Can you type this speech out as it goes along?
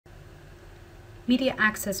Media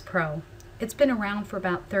Access Pro. It's been around for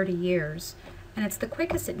about 30 years, and it's the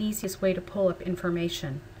quickest and easiest way to pull up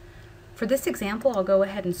information. For this example, I'll go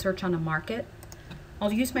ahead and search on a market.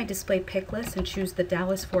 I'll use my display pick list and choose the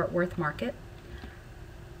Dallas-Fort Worth market.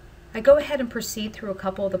 I go ahead and proceed through a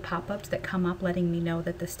couple of the pop-ups that come up letting me know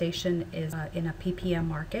that the station is in a PPM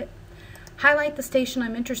market. Highlight the station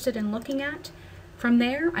I'm interested in looking at. From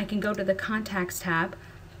there, I can go to the Contacts tab,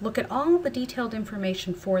 look at all the detailed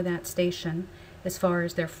information for that station as far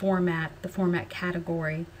as their format, the format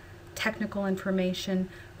category, technical information,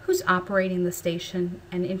 who's operating the station,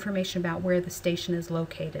 and information about where the station is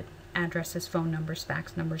located, addresses, phone numbers,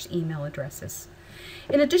 fax numbers, email addresses.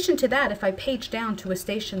 In addition to that, if I page down to a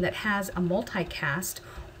station that has a multicast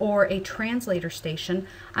or a translator station,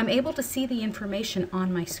 I'm able to see the information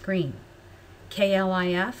on my screen.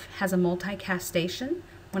 KLIF has a multicast station.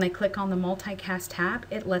 When I click on the multicast tab,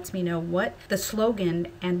 it lets me know what the slogan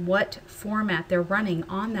and what format they're running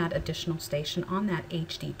on that additional station, on that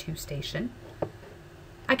HD2 station.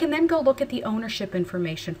 I can then go look at the ownership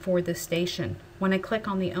information for this station. When I click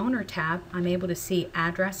on the owner tab, I'm able to see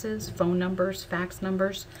addresses, phone numbers, fax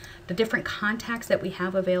numbers, the different contacts that we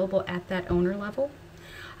have available at that owner level.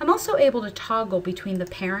 I'm also able to toggle between the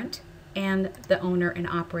parent and the owner and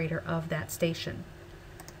operator of that station.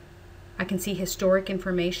 I can see historic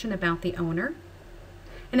information about the owner.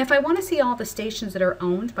 And if I want to see all the stations that are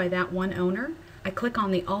owned by that one owner, I click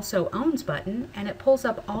on the Also Owns button and it pulls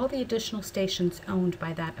up all the additional stations owned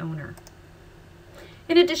by that owner.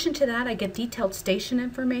 In addition to that, I get detailed station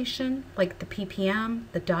information like the PPM,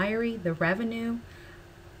 the diary, the revenue,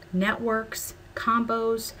 networks,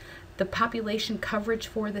 combos, the population coverage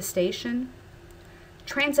for the station.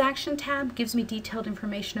 Transaction tab gives me detailed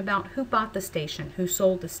information about who bought the station, who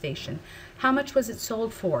sold the station, how much was it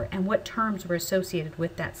sold for, and what terms were associated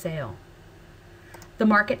with that sale. The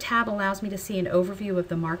Market tab allows me to see an overview of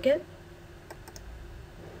the market.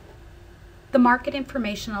 The market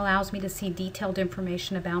information allows me to see detailed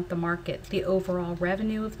information about the market, the overall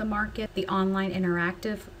revenue of the market, the online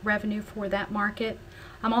interactive revenue for that market.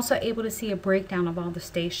 I'm also able to see a breakdown of all the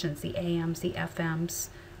stations, the AMs, the FMs,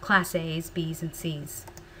 Class A's, B's, and C's.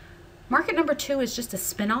 Market number 2 is just a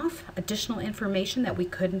spin-off, additional information that we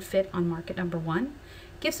couldn't fit on market number 1.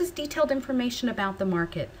 Gives us detailed information about the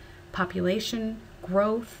market, population,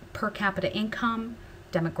 growth, per capita income,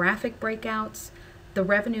 demographic breakouts, the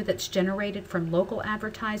revenue that's generated from local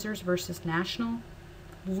advertisers versus national.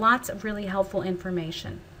 Lots of really helpful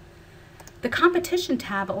information. The Competition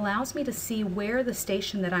tab allows me to see where the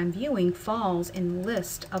station that I'm viewing falls in the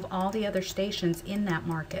list of all the other stations in that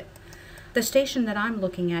market. The station that I'm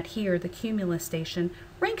looking at here, the Cumulus station,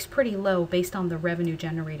 ranks pretty low based on the revenue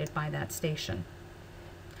generated by that station.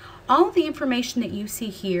 All of the information that you see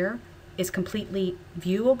here is completely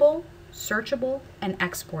viewable, searchable, and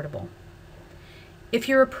exportable. If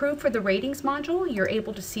you're approved for the ratings module, you're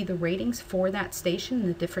able to see the ratings for that station and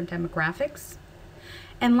the different demographics.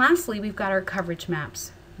 And lastly, we've got our coverage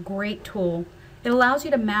maps. Great tool. It allows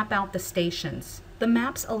you to map out the stations. The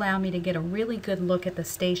maps allow me to get a really good look at the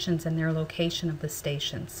stations and their location of the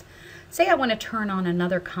stations. Say I want to turn on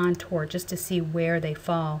another contour just to see where they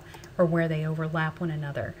fall or where they overlap one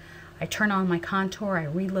another. I turn on my contour, I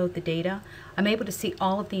reload the data. I'm able to see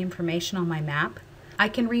all of the information on my map. I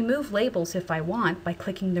can remove labels if I want by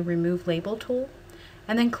clicking the Remove Label tool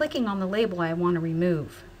and then clicking on the label I want to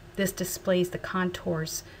remove. This displays the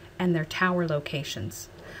contours and their tower locations.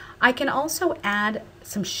 I can also add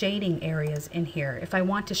some shading areas in here. If I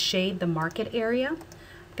want to shade the market area, I'm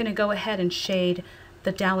going to go ahead and shade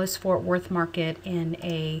the Dallas-Fort Worth market in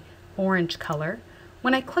a orange color.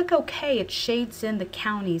 When I click OK, it shades in the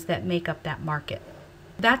counties that make up that market.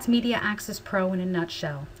 That's Media Access Pro in a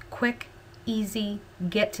nutshell. Quick, easy,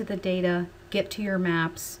 get to the data, get to your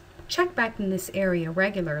maps. Check back in this area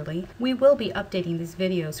regularly. We will be updating these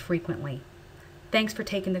videos frequently. Thanks for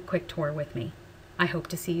taking the quick tour with me. I hope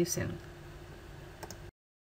to see you soon.